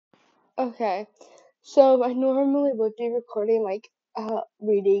Okay. So I normally would be recording like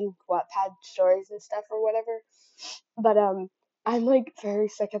reading Wattpad stories and stuff or whatever. But I'm like very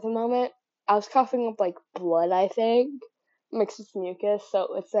sick at the moment. I was coughing up like blood, I think, mixed with mucus,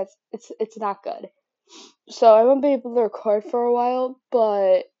 so it's not good. So I won't be able to record for a while,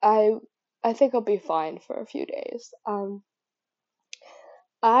 but I think I'll be fine for a few days.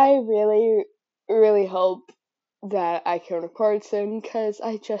 I really hope that I can record soon because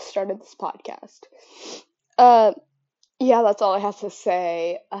I just started this podcast. Uh, yeah, that's all I have to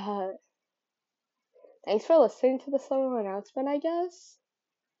say. Thanks for listening to the solo announcement, I guess.